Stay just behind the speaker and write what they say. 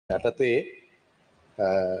යටතේ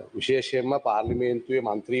විශේෂයෙන්ම පාර්ලිමේන්තුවේ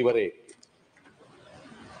මන්ත්‍රීවරයෙක්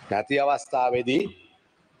නැති අවස්ථාවේදී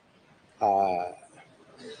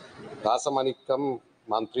රාසමණික්කම්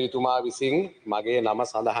මන්ත්‍රීතුමා විසින් මගේ නම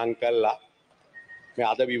සඳහන් කළා මේ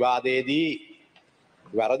අද විවාදයේදී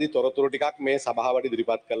වැරදි තොරතුරු ටිකක් මේ සභාවට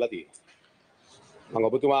ඉදිරිපත් කරලා තියෙනවා. මම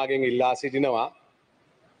ඔබතුමාගෙන් ඉල්ලා සිටිනවා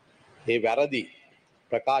මේ වැරදි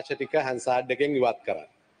ප්‍රකාශ ටික හැන්සාඩ් එකෙන් ඉවත් කරන්න.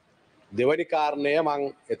 දෙවැනි කාරණය මම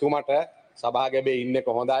එතුමට සභාගැබේ ඉන්නේ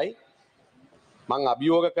කොහොඳයි. මම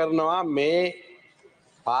අභියෝග කරනවා මේ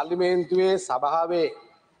පාර්ලිමේන්තුවේ සභාවේ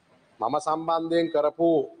මම සම්බන්ධයෙන්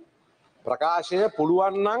කරපු ප්‍රකාශය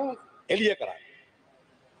පුළුවන් නම් එළිය කරන්න.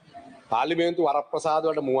 පාර්ලිමේන්තු වරප්‍රසාද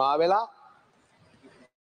වලට මුවා වෙලා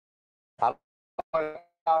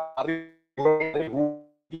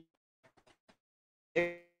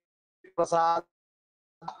ප්‍රසාද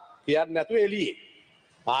කියන්නේ නැතුව එළියේ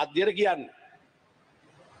මාධ්‍යයට කියන්නේ.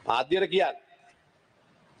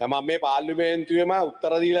 මම මේ පාර්ලිමේන්තුවේම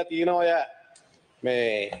උත්තර දීලා තියෙනවා ඔය මේ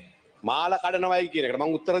මාල කඩනවයි කියන එකට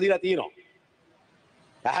මම උත්තර දීලා තියෙනවා.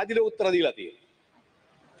 පැහැදිලිව උත්තර දීලා තියෙනවා.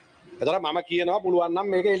 ඒතර මම කියනවා පුළුවන් නම්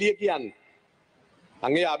මේක එළිය කියන්න.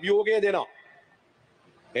 අංගේ අභියෝගය දෙනවා.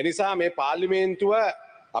 ඒ නිසා මේ පාර්ලිමේන්තුව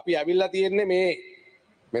අපි ඇවිල්ලා තියෙන්නේ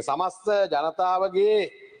මේ සමස්ත ජනතාවගේ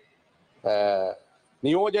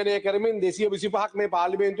නියෝජනය කරමින් 225ක් මේ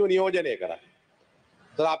පාර්ලිමේන්තුව නියෝජනය කරා.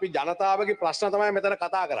 ඒතර අපි ජනතාවගේ ප්‍රශ්න තමයි මෙතන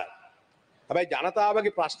කතා කරන්නේ. හැබැයි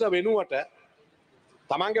ජනතාවගේ ප්‍රශ්න වෙනුවට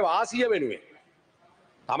තමන්ගේ වාසිය වෙනුවෙන්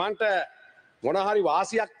තමන්ට මොන හරි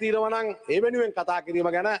වාසියක් තියෙනවා නම් ඒ වෙනුවෙන් කතා කිරීම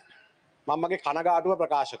ගැන මම මගේ කනගාටුව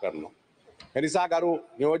ප්‍රකාශ කරනවා. ඒ නිසා ගරු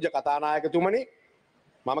නියෝජ්‍ය කතානායකතුමනි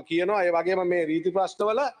මම කියනවා ඒ වගේම මේ රීති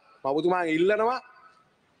ප්‍රශ්නවල මම ඔබතුමාගෙන් ඉල්ලනවා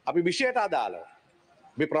අපි විශේෂයට අදාළව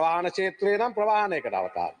මේ ප්‍රවාහන ක්ෂේත්‍රයේ නම් ප්‍රවාහනයකට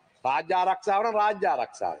අවතාර. රාජ්‍ය ආරක්ෂාව නම් රාජ්‍ය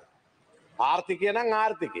ආරක්ෂාව. ආර්ථිකය නම්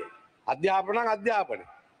ආර්ථිකය. අධ්‍යාපන නම් අධ්‍යාපනය.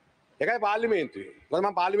 ඒකයි පාර්ලිමේන්තුවේ. මොකද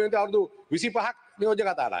මම පාර්ලිමේන්තුවේ අවුරුදු 25ක් නියෝජ්‍ය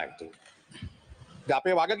කතානායකතුමා.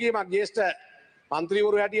 අපේ වගකීමක් ජ්‍යෙෂ්ඨ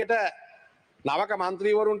මන්ත්‍රීවරු හැටියට නවක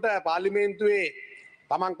මන්ත්‍රීවරුන්ට පාර්ලිමේන්තුවේ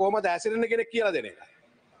Taman කොහොමද ඇසිරෙන්න කෙනෙක් කියලා දෙන එක.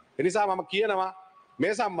 ඒ නිසා මම කියනවා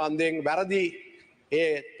මේ සම්බන්ධයෙන් වැරදි ඒ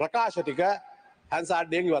ප්‍රකාශ ටික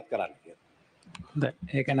හැන්සාඩ්ඩෙන් ඉවත් කරන්න කියලා.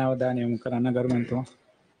 ඒක නවදාන යොමු කරන්න ගරුමන්තුමා.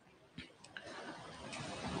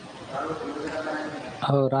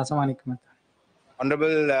 රාසමානික්කම.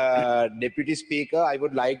 Honorable Deputy Speaker, I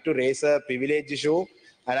would like to raise a privilege issue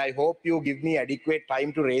and I hope you give me adequate time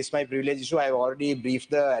to raise my privilege issue. I have already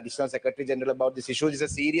briefed the Additional Secretary General about this issue. This is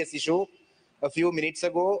a serious issue. A few minutes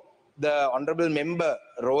ago, the Honorable Member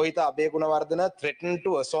Rohita Abegunawardena threatened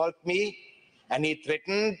to assault me and he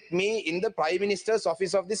threatened me in the Prime Minister's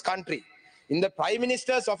office of this country. In the Prime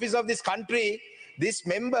Minister's office of this country, this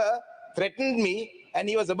member threatened me and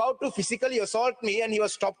he was about to physically assault me and he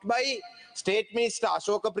was stopped by State Minister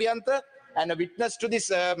Ashoka Priyantha and a witness to this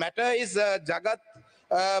matter is Jagat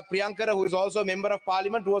Priyankara, who is also a member of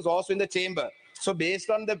parliament, who was also in the chamber. So based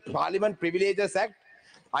on the Parliament Privileges Act,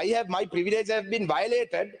 my privilege have been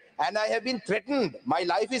violated and I have been threatened. My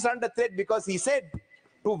life is under threat because he said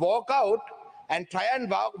to walk out and try and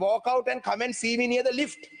walk out and come and see me near the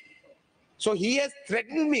lift. So he has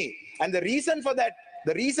threatened me and the reason for that,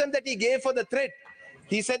 the reason that he gave for the threat,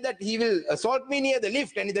 he said that he will assault me near the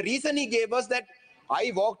lift and the reason he gave was that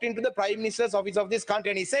I walked into the Prime Minister's office of this country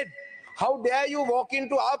and he said, how dare you walk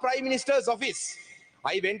into our Prime Minister's office?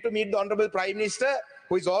 I went to meet the Honorable Prime Minister,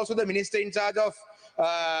 who is also the Minister in charge of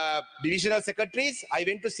Divisional Secretaries. I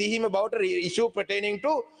went to see him about an issue pertaining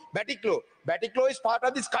to Batiklo. Batiklo is part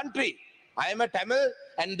of this country. I am a Tamil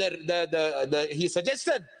and he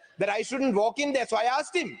suggested that I shouldn't walk in there. So I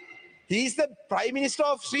asked him, he is the Prime Minister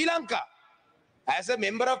of Sri Lanka. As a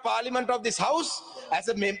member of parliament of this house, as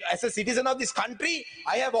a citizen of this country,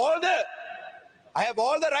 I have all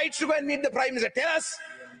the rights to go and meet the Prime Minister.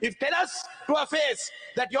 Tell us to our face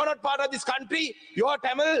that you're not part of this country, you're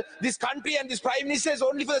Tamil, this country and this Prime Minister is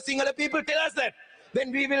only for the Sinhala people. Tell us that.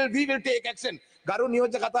 Then we will take action. Garu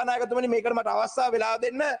Niyojya Kathanayakatumani මේකට මට අවස්ථාව වෙලා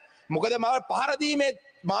දෙන්න. මොකද මාව පහර දීමේ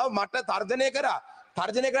මාව මට තර්ජනය කරා.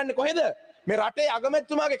 තර්ජනය කරන්නේ කොහෙද? මේ රටේ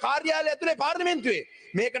අගමැතිතුමාගේ කාර්යාලය ඇතුලේ පාර්ලිමේන්තුවේ.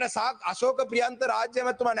 මේකට අශෝක ප්‍රියන්ත රාජ්‍ය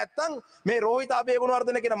ඇමතිතුමා නැත්තම් මේ රෝහිත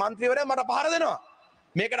අබේගුණවර්ධන කියන മന്ത്രിවරයා මට පහර දෙනවා.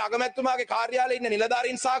 මේකට අගමැතිතුමාගේ කාර්යාලයේ ඉන්න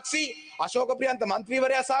නිලධාරීන් සාක්ෂි, අශෝක ප්‍රියන්ත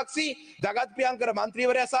മന്ത്രിවරයා සාක්ෂි, ජගත් ප්‍රියංකර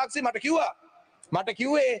മന്ത്രിවරයා සාක්ෂි මට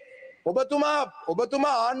කිව්වේ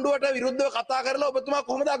ඔබතුමා ආණ්ඩුවට විරුද්ධව කතා කරලා ඔබතුමා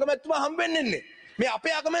කොහොමද අගමැතිතුමා හම්බෙන්නේ? මේ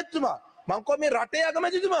අපේ අගමැතිතුමා. මං කොහොම මේ රටේ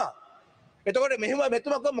අගමැතිතුමා. එතකොට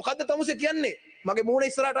මෙතුමා මොකද්ද තමුසේ කියන්නේ? මගේ මූණ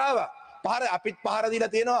ඉස්සරහට ආවා. අපිත් පහර දීලා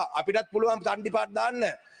තියෙනවා. අපිටත් පුළුවන් තණ්ඩිපාත් දාන්න.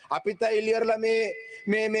 අපිත් එළියරලා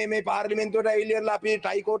මේ පාර්ලිමේන්තුවට එළියරලා අපි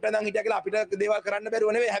ටයි කෝට් එකෙන් හිටියා කියලා අපිට දේවල් කරන්න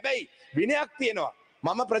බැරුව නෙවෙයි. හැබැයි විනයක් තියෙනවා.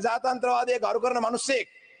 මම ප්‍රජාතන්ත්‍රවාදයේ ගරු කරන මිනිස්සෙක්.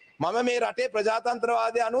 මම මේ රටේ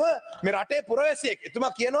ප්‍රජාතන්ත්‍රවාදය අනුව මේ රටේ පුරවැසියෙක්.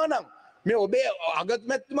 එතුමා කියනවා නම් මේ ඔබේ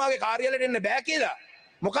අගමැතිතුමාගේ කාර්යාලයට එන්න බෑ කියලා.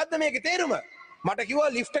 මොකද්ද මේකේ තේරුම? මට කිව්වා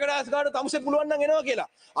ලිෆ්ට් එකට ඩාස් ගන්න තමුසේ පුළුවන් නම් එනවා කියලා.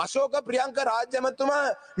 අශෝක ප්‍රියංක රාජ්‍ය ඇමතුමා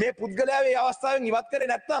මේ පුද්ගලයා මේ අවස්ථාවෙන් ඉවත් කරේ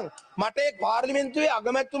නැත්නම් මට ඒ පාර්ලිමේන්තුවේ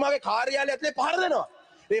අගමැතිතුමාගේ කාර්යාලය ඇතුලේ පහර දෙනවා.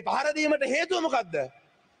 මේ පහර දීමට හේතුව මොකද්ද?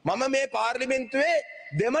 මම මේ පාර්ලිමේන්තුවේ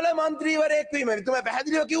දෙමළ മന്ത്രിවරයෙක් වීම. එතුමා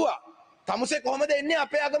පැහැදිලිව කිව්වා. තමුසේ කොහොමද එන්නේ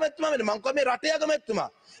අපේ අගමැතිතුමා වෙන? මං කිව්වා මේ රටේ අගමැතිතුමා.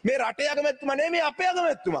 මේ රටේ අගමැතිතුමා නෙමෙයි මේ අපේ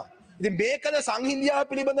අගමැතිතුමා. ඉතින් මේකද සංහිඳියාව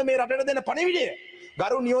පිළිබඳ මේ රටට දෙන පණිවිඩය.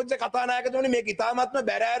 ගරු නියෝජ්‍ය කතානායකතුමනි මේක ඉතාමත්ම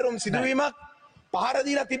බැරෑරුම් සිදුවීමක්. පහර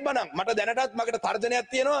දීලා තිබ්බනම් මට දැනටත් මගේ තර්ජනයක්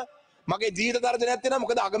තියෙනවා. මගේ ජීවිත තර්ජනයක් තියෙනවා.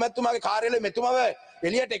 මොකද අගමැතිතුමාගේ කාර්යාලය මෙතුමව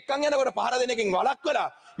එළියට එක්කන් යනකොට පහර දෙන එකෙන් වළක්වලා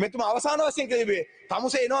මෙතුමා අවසාන වශයෙන් කිව්වේ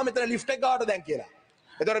තමුසේ එනවා මෙතන ලිෆ්ට් එක ගාවට දැන් කියලා.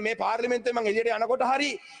 එතකොට මේ පාර්ලිමේන්තුවේ මම එළියට යනකොට හරි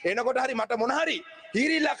එනකොට හරි මට මොන හරි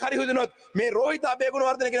හීරිල්ලක් හරි හුදුනොත් මේ රෝහිත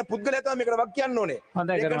අබේගුණවර්ධන කියන පුද්ගලයා තමයි මේකට වක් කියන්න ඕනේ.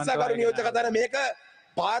 ඒක නිසා කරු නියෝජ්‍ය කතාන මේක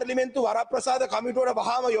පාර්ලිමේන්තු වරප්‍රසාද කමිටුවට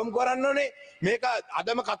වහාම යොමු කරන්න ඕනේ. මේක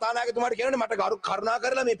අදම කතානායකතුමාට කියනනේ මට කරුණා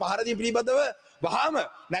කරලා මේ පහර දීම පිළිබඳව වහාම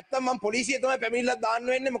නැත්තම් මම පොලිසිය තමයි පැමිණිල්ලක් දාන්න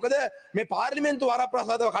වෙන්නේ. මොකද මේ පාර්ලිමේන්තු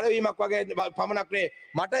වරප්‍රසාදව කඩවීමක් වගේ පමණක් නේ.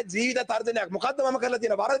 මට ජීවිත තර්ජනයක්. මොකද්ද මම කරලා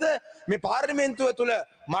තියෙන වරද? මේ පාර්ලිමේන්තුව තුල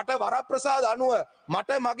මට වරප්‍රසාද අනුව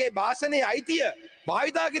මට මගේ භාෂණයේ අයිතිය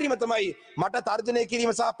භාවිතා කිරීම තමයි මට තර්ජනය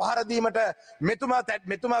කිරීම සහ පහර දීමට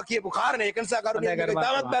මෙතුමා කියපු කාරණේ. ඒක නිසා කරුණිය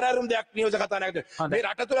ඉතාමත් බැරෑරුම් දෙයක් නියෝජ්‍ය කතානායකතුමා. මේ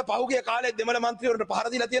රට තුල පහුගිය කාලේ දෙමළ മന്ത്രിවරුන්ට පහර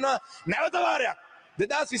දීලා තියෙනවා නැවත වාරයක්.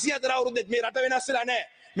 2024 අවුරුද්දේ මේ රට වෙනස් වෙලා නැහැ.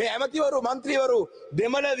 මේ ඇමතිවරු මන්ත්‍රීවරු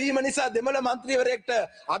දෙමළ වීම නිසා දෙමළ මන්ත්‍රීවරයෙක්ට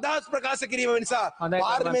අදහස් ප්‍රකාශ කිරීම නිසා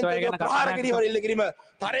පාර්ලිමේන්තුවේ ප්‍රහාර කිරීම ඉල්ල කිරීම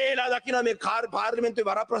තරේලා දකින්න මේ පාර්ලිමේන්තුවේ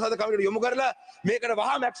වරප්‍රසාද කමිටුවට යොමු කරලා මේකට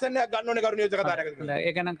වහාම ඇක්ෂන් එකක් ගන්න ඕනේ කරු නියෝජ්‍ය කතානායකතුමා.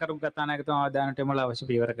 ඒක නම් කරු කතානායකතුමා අවධානයට යොමුලා අවශ්‍ය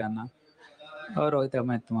පියවර ගන්නවා. ඔව් රෝහිත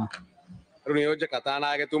මහත්මයා. කරු නියෝජ්‍ය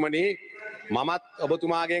කතානායකතුමනි මමත්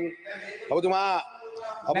ඔබතුමාගෙන්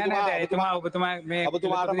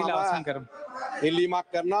ඉල්ලීමක්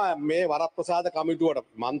කරනවා මේ වරප්‍රසාද කමිටුවට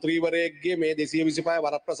මන්ත්‍රීවරයෙක්ගේ මේ 225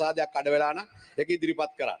 වරප්‍රසාදයක් අඩ වෙලා නම් ඒක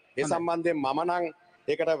ඉදිරිපත් කරා. ඒ සම්බන්ධයෙන් මම නම්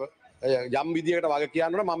ඒකට යම් විදියකට වග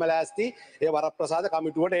කියන්න ඕන. මම ලෑස්ති ඒ වරප්‍රසාද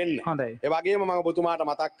කමිටුවට එන්න. ඒ වගේම මම ඔබතුමාට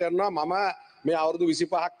මතක් කරනවා මම මේ අවුරුදු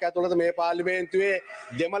 25ක් ඇතුළත මේ පාර්ලිමේන්තුවේ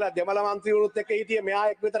දෙමළ මන්ත්‍රීවරුත් එක්ක හිටියේ මෙයා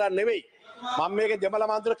එක් විතරක් නෙවෙයි. මම මේකේ දෙමළ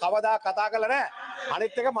මන්ත්‍රීවරු කවදා කතා කළා නැහැ.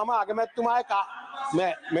 අනිත් එක මම අගමැතිතුමාගේ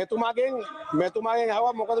මෙතුමාගෙන්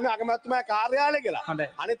අහුවා මොකද මේ අගමැතිතුමාගේ කාර්යාලය කියලා.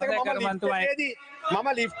 අනිත් එක මම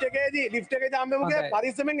ලිෆ්ට් එකේදී හම්බෙමුගේ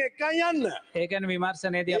පරිස්සමෙන් එක්කන් යන්න. ඒ කියන්නේ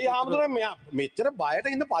විමර්ශනයේදී අපි හම්බුනේ මෙච්චර බයට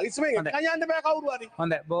ඉන්න පරිස්සමෙන් එක්කන් යන්න බෑ කවුරු හරි.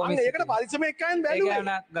 හොඳයි. බොහොම ඒකට පරිස්සමෙන් එක්කන් බැලුවේ. ඒක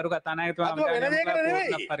න ගරු කතානායකතුමා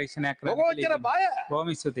පරීක්ෂණයක් කරලා. මොකෝච්චර බය.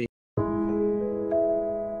 බොහොම ස්තුතියි.